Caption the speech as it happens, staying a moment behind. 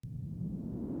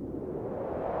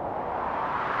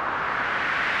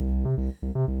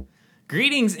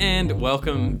Greetings and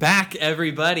welcome back,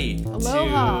 everybody,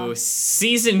 Aloha. to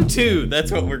Season 2.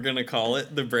 That's what we're going to call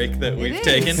it, the break that we've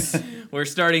taken. We're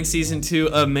starting Season 2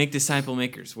 of Make Disciple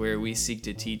Makers, where we seek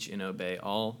to teach and obey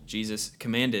all Jesus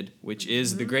commanded, which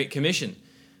is the Great Commission.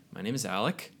 My name is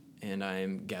Alec, and I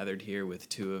am gathered here with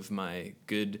two of my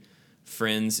good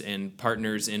friends and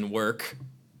partners in work.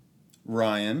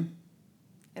 Ryan.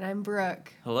 And I'm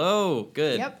Brooke. Hello.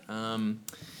 Good. Yep.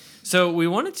 So we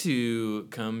wanted to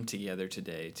come together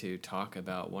today to talk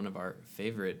about one of our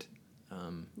favorite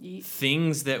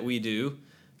things that we do,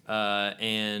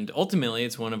 and ultimately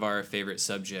it's one of our favorite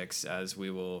subjects, as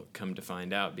we will come to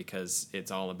find out, because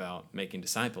it's all about making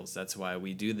disciples. That's why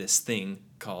we do this thing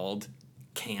called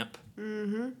camp,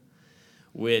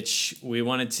 which we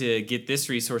wanted to get this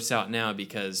resource out now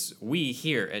because we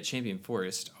here at Champion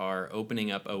Forest are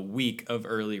opening up a week of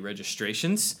early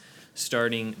registrations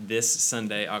starting this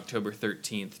Sunday, October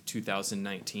 13th,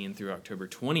 2019 through October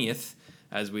 20th,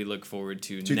 as we look forward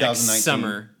to next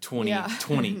summer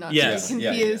 2020. Not Yes. to be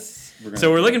confused.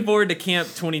 So we're looking forward to Camp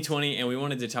 2020, and we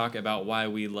wanted to talk about why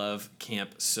we love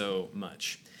camp so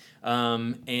much.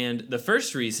 And the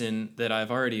first reason that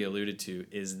I've already alluded to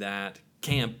is that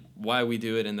camp, why we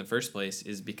do it in the first place,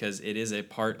 is because it is a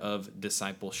part of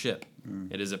discipleship.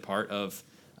 It is a part of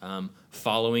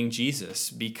following Jesus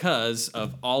because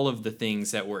of all of the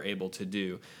things that we're able to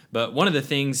do. But one of the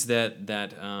things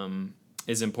that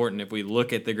is important, if we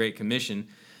look at the Great Commission,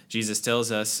 Jesus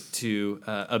tells us to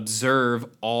observe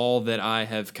all that I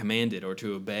have commanded, or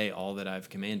to obey all that I've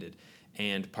commanded.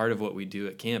 And part of what we do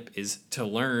at camp is to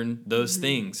learn those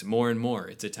things more and more.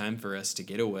 It's a time for us to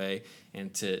get away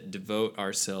and to devote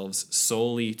ourselves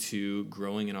solely to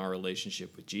growing in our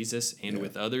relationship with Jesus and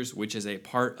with others, which is a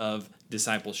part of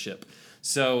discipleship.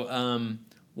 So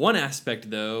one aspect,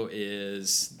 though,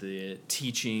 is the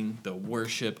teaching, the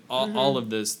worship, all of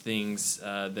those things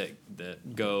that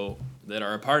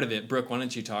are a part of it. Brooke, why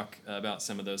don't you talk about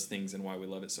some of those things and why we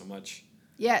love it so much?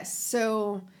 Yes.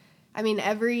 So,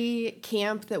 every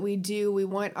camp that we do, we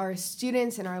want our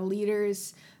students and our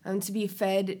leaders to be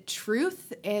fed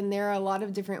truth. And there are a lot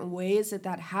of different ways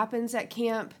that happens at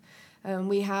camp.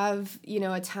 We have,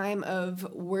 a time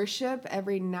of worship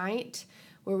every night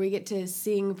where we get to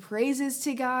sing praises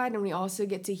to God, and we also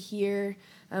get to hear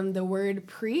the word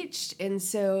preached. And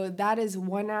so that is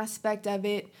one aspect of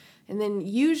it. And then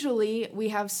usually we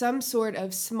have some sort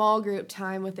of small group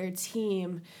time with their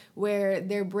team where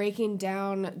they're breaking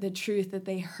down the truth that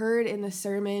they heard in the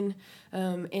sermon,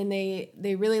 and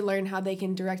they really learn how they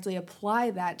can directly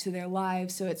apply that to their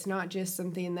lives. So it's not just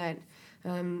something that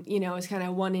is kind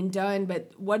of one and done,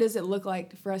 but what does it look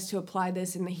like for us to apply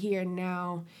this in the here and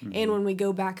now? And when we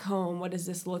go back home, what does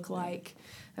this look like?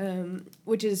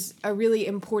 Which is a really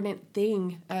important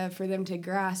thing for them to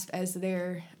grasp as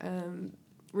they're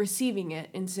receiving it.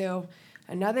 And so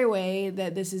another way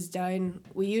that this is done,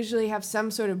 we usually have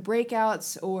some sort of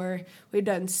breakouts, or we've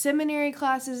done seminary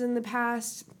classes in the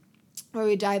past where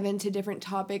we dive into different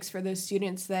topics for those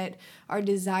students that are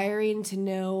desiring to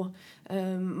know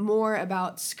more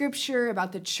about Scripture,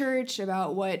 about the church,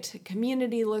 about what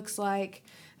community looks like.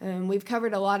 We've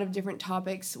covered a lot of different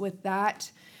topics with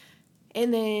that.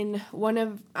 And then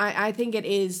I think it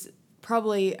is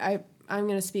probably, I'm going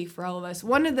to speak for all of us,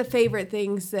 one of the favorite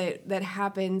things that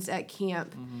happens at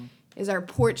camp is our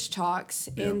porch talks.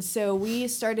 Yeah. And so we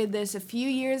started this a few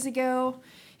years ago,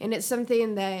 and it's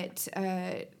something that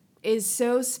is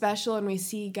so special, and we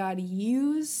see God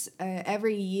use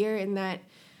every year, in that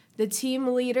the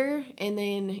team leader and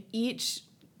then each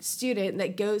student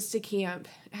that goes to camp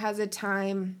has a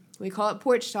time, we call it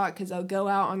porch talk because they'll go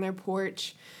out on their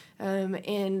porch,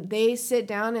 and they sit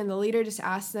down, and the leader just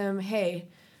asks them, hey,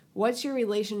 what's your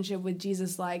relationship with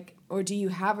Jesus like? Or do you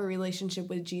have a relationship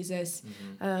with Jesus?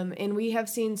 And we have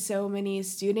seen so many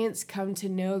students come to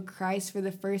know Christ for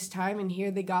the first time and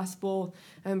hear the gospel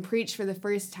preached for the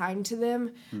first time to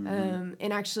them,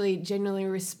 and actually genuinely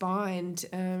respond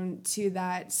to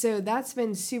that. So that's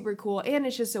been super cool. And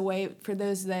it's just a way for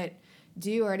those that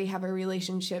do already have a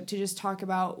relationship to just talk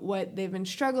about what they've been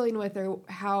struggling with, or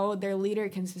how their leader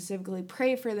can specifically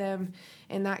pray for them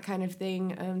and that kind of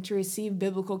thing, to receive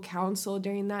biblical counsel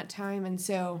during that time. And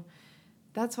so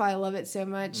that's why I love it so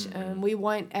much. We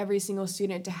want every single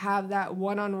student to have that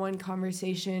one-on-one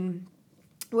conversation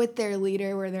with their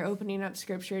leader where they're opening up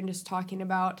Scripture and just talking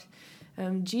about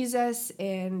Jesus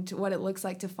and what it looks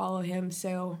like to follow him.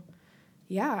 So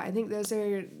yeah, I think those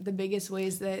are the biggest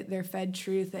ways that they're fed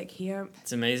truth at camp.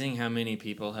 It's amazing how many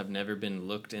people have never been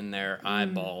looked in their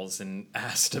eyeballs and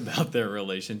asked about their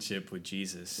relationship with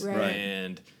Jesus. Right.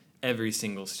 And every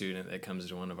single student that comes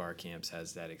to one of our camps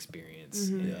has that experience,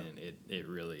 and it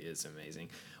really is amazing.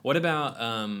 What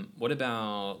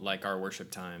about like our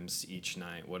worship times each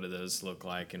night? What do those look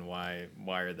like, and why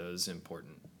are those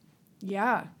important?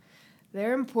 Yeah,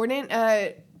 they're important.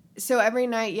 So every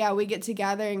night, we get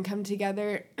together and come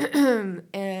together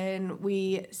and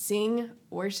we sing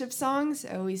worship songs.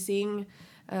 We sing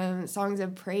songs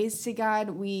of praise to God.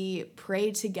 We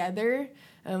pray together.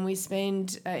 We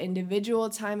spend individual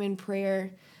time in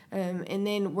prayer. And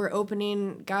then we're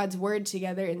opening God's word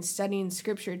together and studying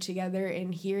scripture together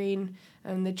and hearing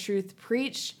the truth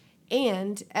preached.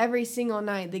 And every single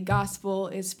night, the gospel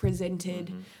is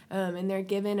presented, and they're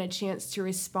given a chance to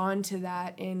respond to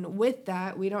that. And with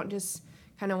that, we don't just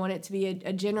kind of want it to be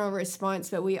a general response,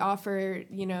 but we offer,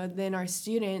 then our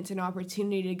students an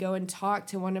opportunity to go and talk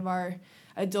to one of our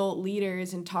adult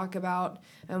leaders and talk about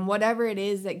whatever it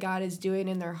is that God is doing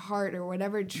in their heart, or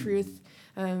whatever truth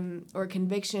or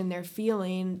conviction they're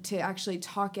feeling, to actually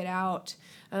talk it out,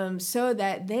 so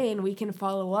that then we can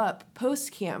follow up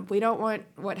post-camp. We don't want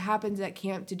what happens at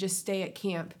camp to just stay at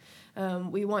camp.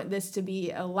 We want this to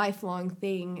be a lifelong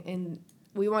thing, and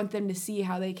we want them to see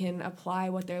how they can apply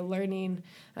what they're learning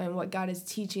and what God is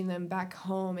teaching them back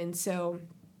home. And so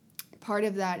part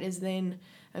of that is then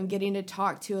getting to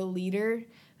talk to a leader,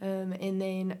 and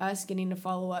then us getting to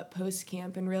follow up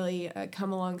post-camp and really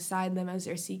come alongside them as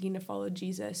they're seeking to follow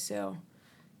Jesus. So,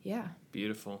 yeah.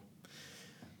 Beautiful.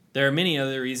 There are many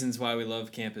other reasons why we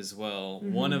love camp as well.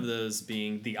 One of those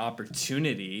being the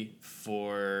opportunity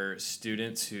for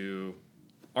students who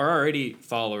are already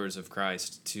followers of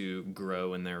Christ to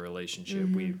grow in their relationship.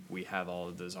 We have all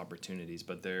of those opportunities,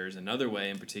 but there's another way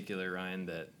in particular,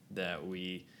 Ryan, that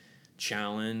we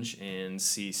challenge and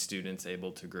see students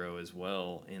able to grow as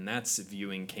well, and that's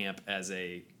viewing camp as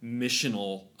a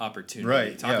missional opportunity.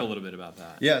 Right. Talk a little bit about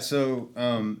that. Yeah. So,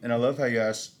 and I love how you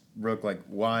asked, Brooke, like,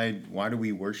 why do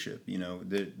we worship?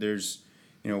 There's,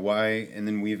 why, and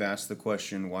then we've asked the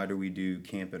question, why do we do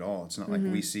camp at all? It's not like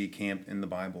we see camp in the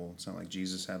Bible. It's not like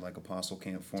Jesus had like apostle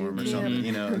camp for him or something.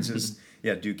 It's just,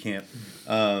 do camp.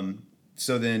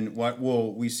 So then,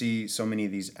 we see so many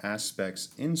of these aspects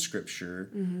in Scripture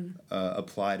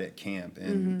applied at camp,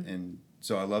 and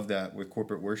so I love that with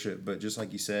corporate worship. But just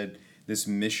like you said, this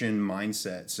mission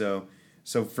mindset.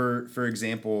 So for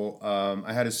example,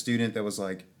 I had a student that was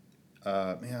like,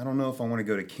 "Man, I don't know if I want to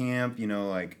go to camp.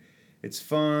 Like it's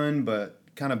fun, but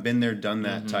kind of been there, done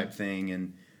that type thing."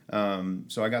 And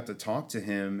so I got to talk to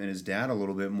him and his dad a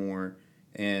little bit more.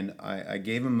 And I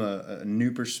gave him a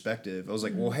new perspective. I was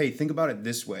like, well, hey, think about it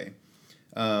this way.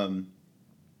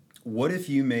 What if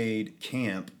you made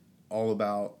camp all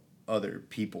about other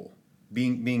people,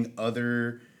 being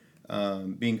others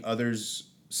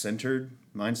centered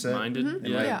mindset? Minded?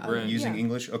 Using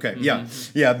English? Okay,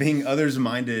 being others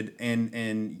minded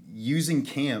and using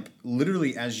camp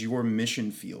literally as your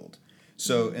mission field.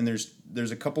 So, and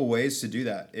there's a couple ways to do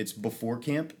that. It's before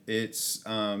camp. It's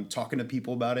talking to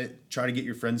people about it. Try to get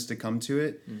your friends to come to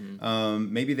it.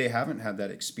 Maybe they haven't had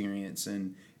that experience,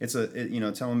 and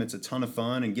tell them it's a ton of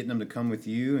fun, and getting them to come with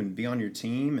you and be on your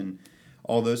team and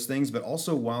all those things. But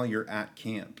also while you're at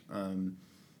camp, and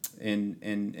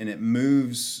it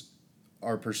moves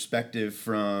our perspective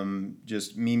from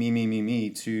just me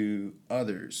to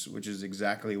others, which is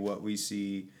exactly what we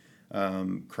see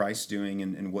Christ doing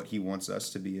and what he wants us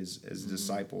to be as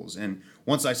disciples. And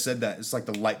once I said that, it's like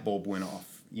the light bulb went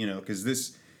off, because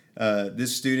this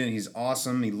student, he's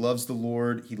awesome. He loves the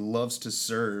Lord. He loves to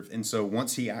serve. And so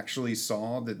once he actually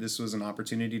saw that this was an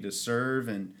opportunity to serve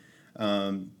and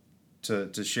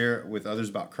to share with others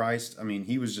about Christ, I mean,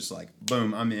 he was just like,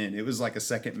 boom, I'm in. It was like a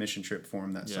second mission trip for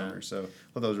him that summer. So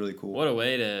I thought that was really cool. What a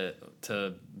way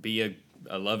to be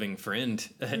a loving friend,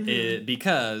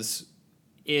 because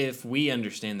if we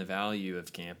understand the value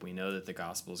of camp, we know that the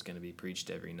gospel is going to be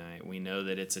preached every night. We know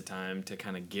that it's a time to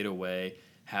kind of get away,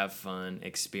 have fun,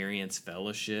 experience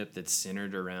fellowship that's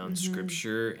centered around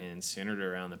Scripture and centered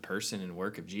around the person and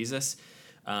work of Jesus.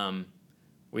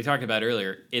 We talked about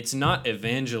earlier, it's not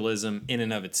evangelism in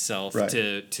and of itself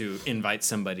to invite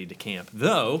somebody to camp,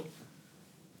 though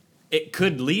it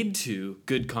could lead to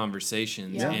good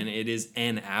conversations, and it is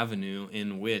an avenue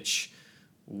in which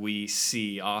we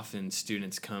see often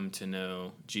students come to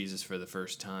know Jesus for the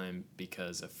first time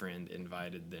because a friend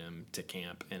invited them to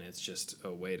camp, and it's just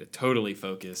a way to totally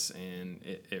focus, and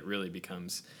it really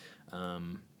becomes a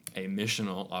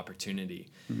missional opportunity.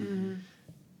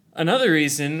 Another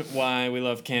reason why we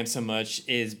love camp so much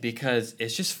is because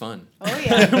it's just fun. Oh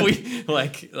yeah.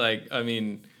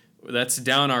 that's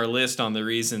down our list on the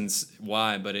reasons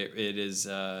why, but it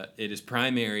is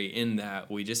primary in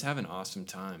that we just have an awesome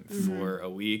time for a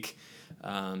week.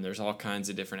 There's all kinds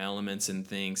of different elements and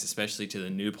things, especially to the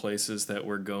new places that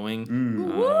we're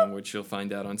going, which you'll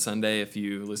find out on Sunday if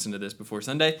you listen to this before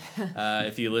Sunday.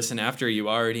 If you listen after, you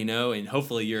already know, and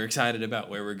hopefully you're excited about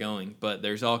where we're going. But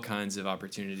there's all kinds of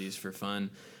opportunities for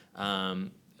fun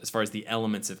as far as the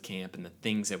elements of camp and the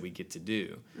things that we get to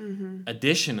do.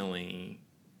 Additionally,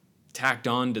 tacked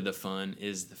on to the fun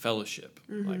is the fellowship.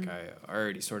 Like I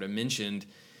already sort of mentioned,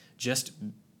 just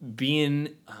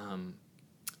being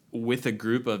with a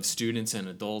group of students and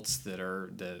adults that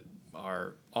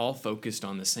are all focused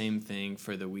on the same thing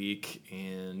for the week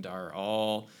and are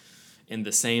all in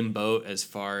the same boat as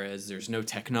far as there's no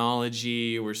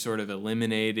technology. We're sort of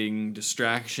eliminating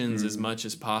distractions as much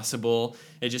as possible.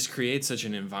 It just creates such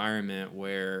an environment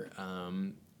where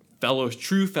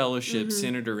true fellowship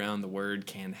centered around the word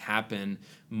can happen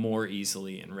more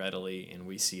easily and readily, and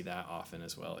we see that often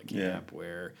as well at camp,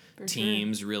 where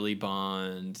teams really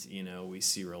bond. We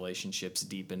see relationships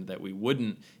deepen that we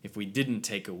wouldn't if we didn't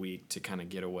take a week to kind of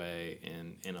get away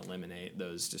and eliminate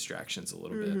those distractions a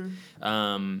little bit.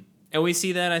 And we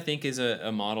see that, I think, is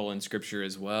a model in Scripture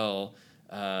as well,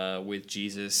 with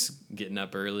Jesus getting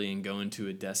up early and going to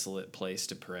a desolate place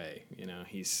to pray.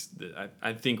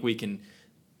 I think we can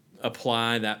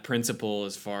apply that principle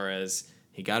as far as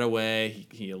he got away,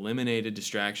 he eliminated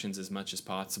distractions as much as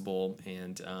possible,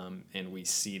 and we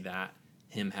see that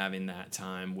him having that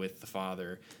time with the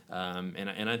Father,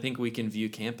 and I think we can view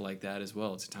camp like that as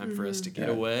well. It's a time for us to get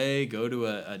away, go to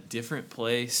a different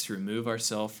place, remove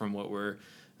ourselves from what we're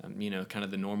kind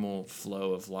of the normal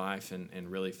flow of life,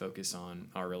 and really focus on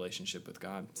our relationship with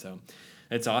God. So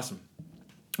it's awesome.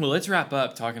 Well, let's wrap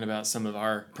up talking about some of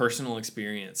our personal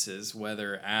experiences,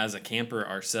 whether as a camper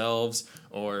ourselves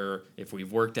or if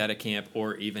we've worked at a camp,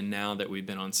 or even now that we've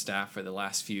been on staff for the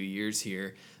last few years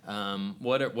here.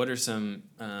 What are some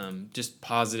just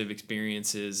positive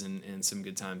experiences and some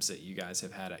good times that you guys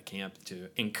have had at camp to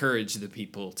encourage the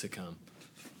people to come?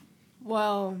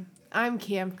 Well, I'm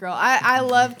camp girl. I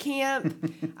love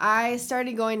camp. I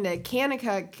started going to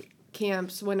Kanakuk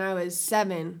camps when I was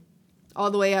 7. All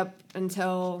the way up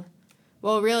until,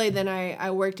 then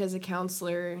I worked as a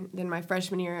counselor in my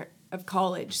freshman year of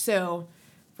college. So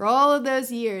for all of those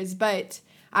years, but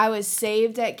I was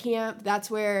saved at camp.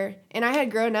 That's where, and I had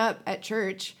grown up at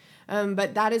church,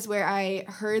 but that is where I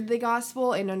heard the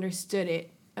gospel and understood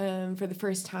it for the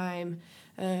first time.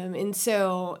 And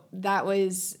so that's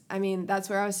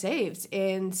where I was saved.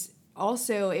 And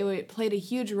also it played a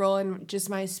huge role in just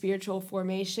my spiritual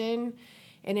formation,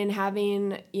 and in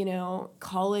having,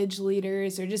 college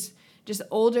leaders or just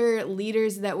older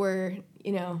leaders that were,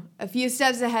 a few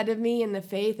steps ahead of me in the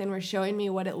faith and were showing me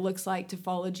what it looks like to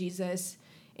follow Jesus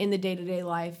in the day-to-day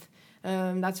life.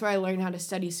 That's where I learned how to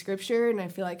study Scripture, and I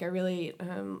feel like I really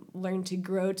learned to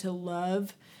grow to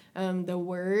love the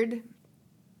Word.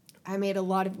 I made a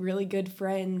lot of really good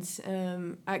friends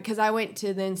because I went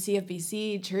to then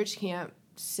CFBC church camp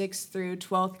 6th through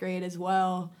 12th grade as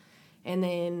well. And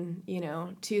then,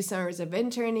 2 summers of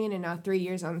interning and now 3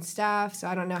 years on staff. So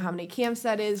I don't know how many camps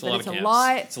that is, but it's a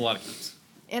lot. It's a lot of camps.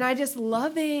 And I just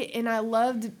love it. And I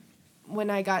loved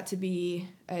when I got to be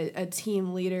a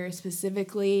team leader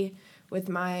specifically with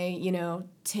my,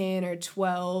 10 or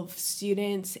 12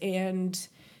 students, and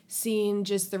seeing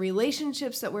just the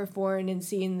relationships that were formed and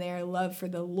seeing their love for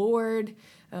the Lord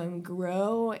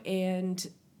grow and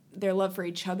their love for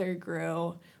each other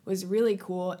grow was really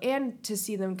cool. And to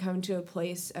see them come to a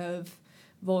place of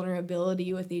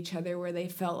vulnerability with each other where they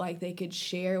felt like they could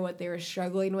share what they were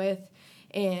struggling with,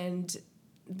 and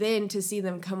then to see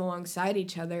them come alongside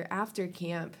each other after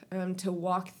camp to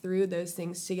walk through those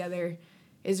things together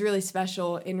is really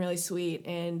special and really sweet.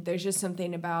 And there's just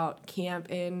something about camp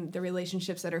and the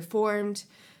relationships that are formed,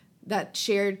 that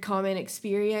shared common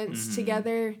experience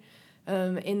together,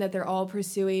 in that they're all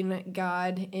pursuing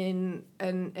God in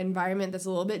an environment that's a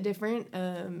little bit different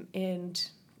and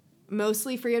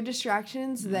mostly free of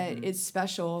distractions, that it's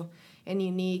special and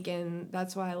unique, and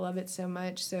that's why I love it so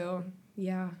much. So,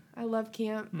 yeah, I love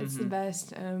camp. It's the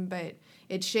best, but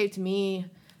it shaped me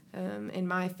in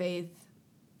my faith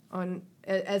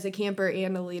as a camper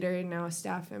and a leader and now a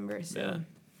staff member. So,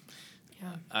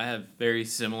 yeah. I have very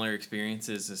similar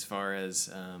experiences as far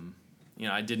as...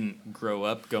 I didn't grow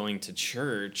up going to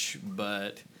church,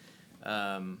 but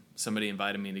somebody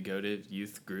invited me to go to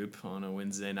youth group on a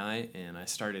Wednesday night, and I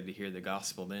started to hear the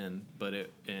gospel then. But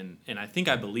and I think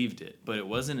I believed it, but it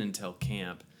wasn't until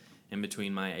camp, in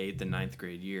between my 8th and 9th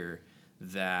grade year,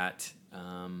 that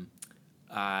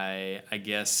I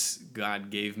guess God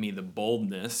gave me the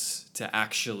boldness to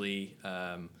actually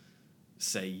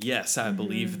say, yes, I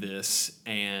believe this,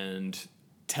 and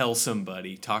tell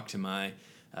somebody, talk to my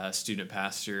student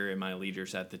pastor and my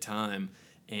leaders at the time,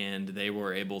 and they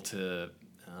were able to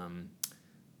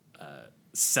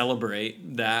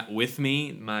celebrate that with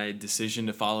me, my decision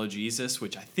to follow Jesus,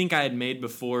 which I think I had made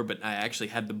before, but I actually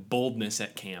had the boldness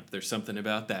at camp. There's something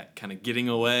about that kind of getting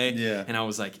away. Yeah. And I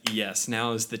was like, yes,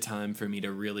 now is the time for me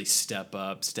to really step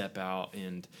up, step out,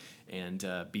 and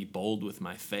be bold with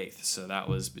my faith. So that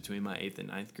was between my 8th and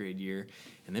 9th grade year.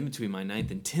 And then between my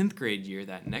 9th and 10th grade year,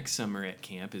 that next summer at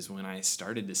camp is when I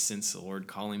started to sense the Lord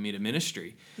calling me to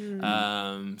ministry.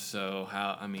 So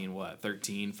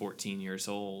 13, 14 years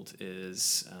old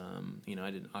is,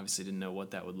 I obviously didn't know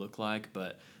what that would look like,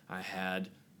 but I had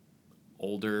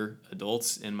older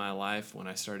adults in my life when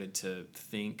I started to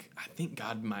think, I think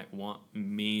God might want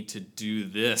me to do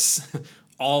this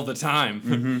all the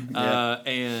time.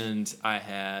 And I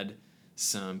had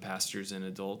some pastors and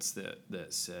adults that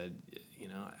said,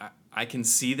 I can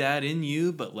see that in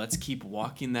you, but let's keep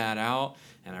walking that out.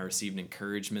 And I received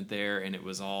encouragement there, and it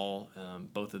was all,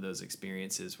 both of those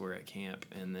experiences were at camp.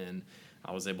 And then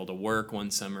I was able to work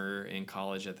one summer in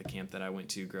college at the camp that I went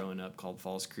to growing up called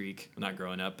Falls Creek. Not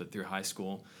growing up, but through high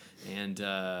school, and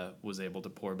was able to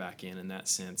pour back in that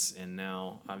sense. And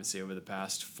now, obviously, over the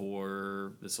past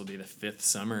this will be the 5th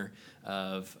summer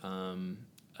of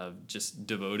just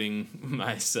devoting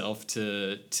myself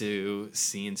to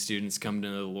seeing students come to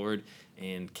know the Lord.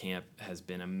 And camp has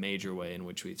been a major way in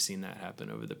which we've seen that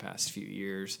happen over the past few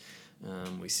years.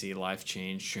 We see life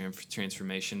change,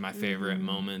 transformation. My favorite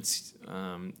moments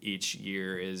each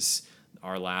year is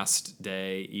our last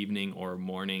day, evening or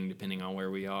morning, depending on where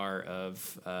we are,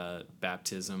 of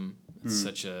baptism. It's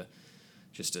such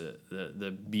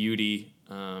the beauty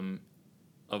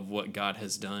of what God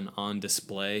has done on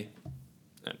display,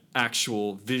 an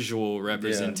actual visual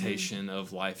representation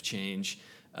of life change.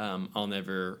 I'll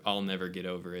never get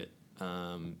over it.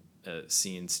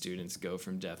 Seeing students go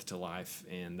from death to life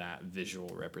and that visual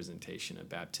representation of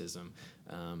baptism.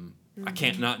 I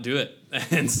can't not do it.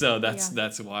 And so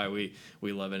that's why we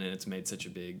love it, and it's made such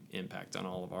a big impact on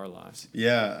all of our lives.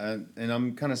 Yeah, and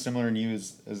I'm kind of similar to you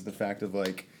as the fact of,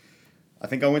 like, I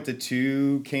think I went to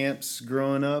 2 camps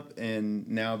growing up, and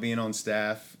now being on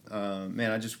staff,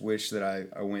 I just wish that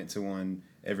I went to one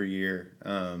every year.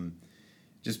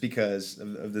 Just because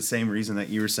of the same reason that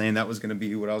you were saying. That was going to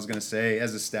be what I was going to say.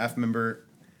 As a staff member,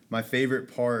 my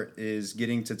favorite part is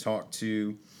getting to talk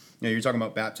to, you're talking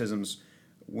about baptisms.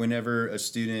 Whenever a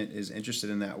student is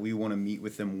interested in that, we want to meet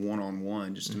with them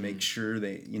one-on-one just to make sure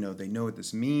they know what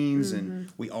this means.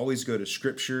 And we always go to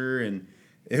scripture. And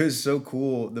it was so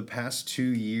cool the past 2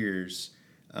 years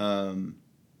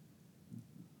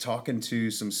talking to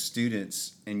some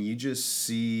students, and you just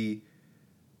see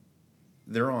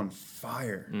they're on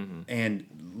fire. And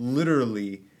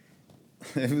literally,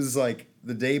 it was like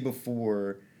the day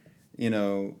before,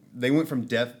 they went from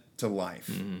death to life.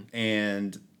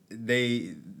 And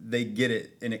they get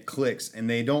it, and it clicks, and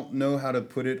they don't know how to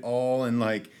put it all in,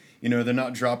 like, they're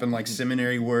not dropping like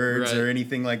seminary words or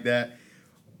anything like that.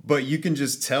 But you can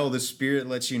just tell the Spirit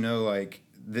lets you know, like,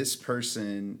 this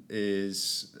person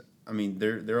is,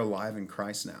 they're alive in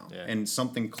Christ now, and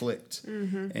something clicked,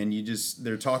 and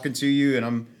they're talking to you, and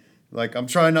I'm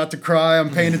trying not to cry, I'm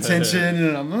paying attention,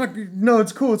 and I'm like, no,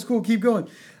 it's cool, keep going,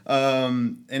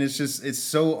 and it's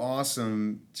so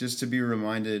awesome just to be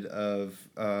reminded of,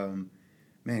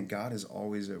 God is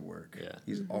always at work.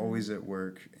 He's always at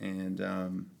work, and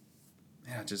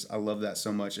I love that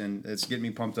so much, and it's getting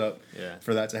me pumped up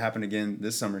for that to happen again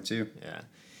this summer too.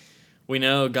 We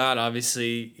know God,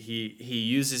 obviously, he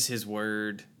uses his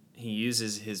word, he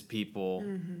uses his people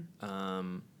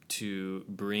to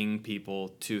bring people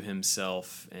to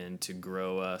himself and to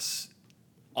grow us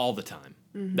all the time.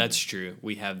 That's true.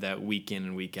 We have that week in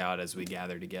and week out as we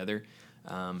gather together.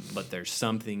 But there's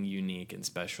something unique and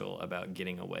special about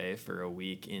getting away for a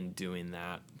week and doing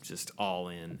that just all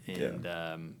in.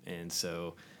 And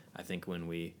so I think when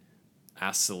we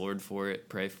ask the Lord for it,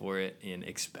 pray for it, and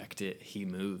expect it, he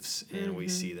moves. And we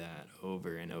see that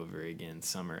over and over again,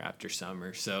 summer after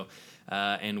summer. So,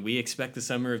 and we expect the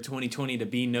summer of 2020 to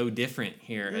be no different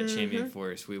here at Champion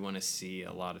Forest. We want to see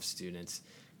a lot of students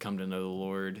come to know the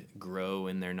Lord, grow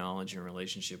in their knowledge and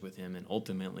relationship with him, and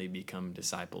ultimately become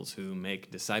disciples who make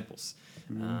disciples,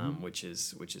 which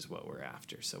is what we're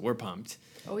after. So we're pumped.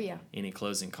 Oh, yeah. Any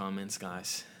closing comments,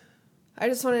 guys? I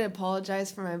just wanted to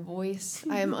apologize for my voice.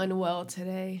 I am unwell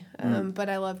today, but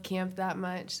I love camp that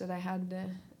much that I had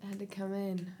had to come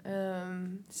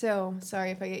in. So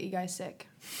sorry if I get you guys sick.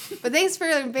 But thanks for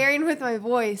bearing with my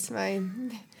voice, my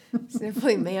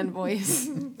sniffly man voice.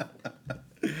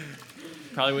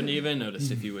 Probably wouldn't even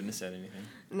noticed if you wouldn't have said anything.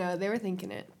 No, they were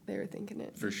thinking it.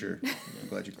 For sure. I'm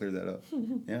glad you cleared that up.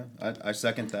 Yeah, I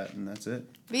second that, and that's it.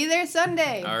 Be there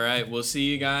Sunday. All right, we'll see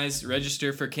you guys.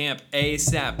 Register for camp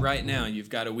ASAP right now. You've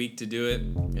got a week to do it.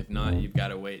 If not, you've got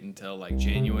to wait until like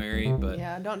January. But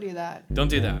yeah, don't do that. Don't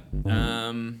do that.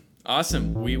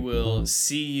 Awesome. We will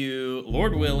see you,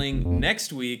 Lord willing,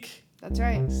 next week. That's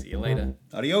right. See you later.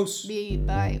 Adios.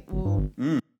 Bye.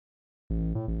 Ooh.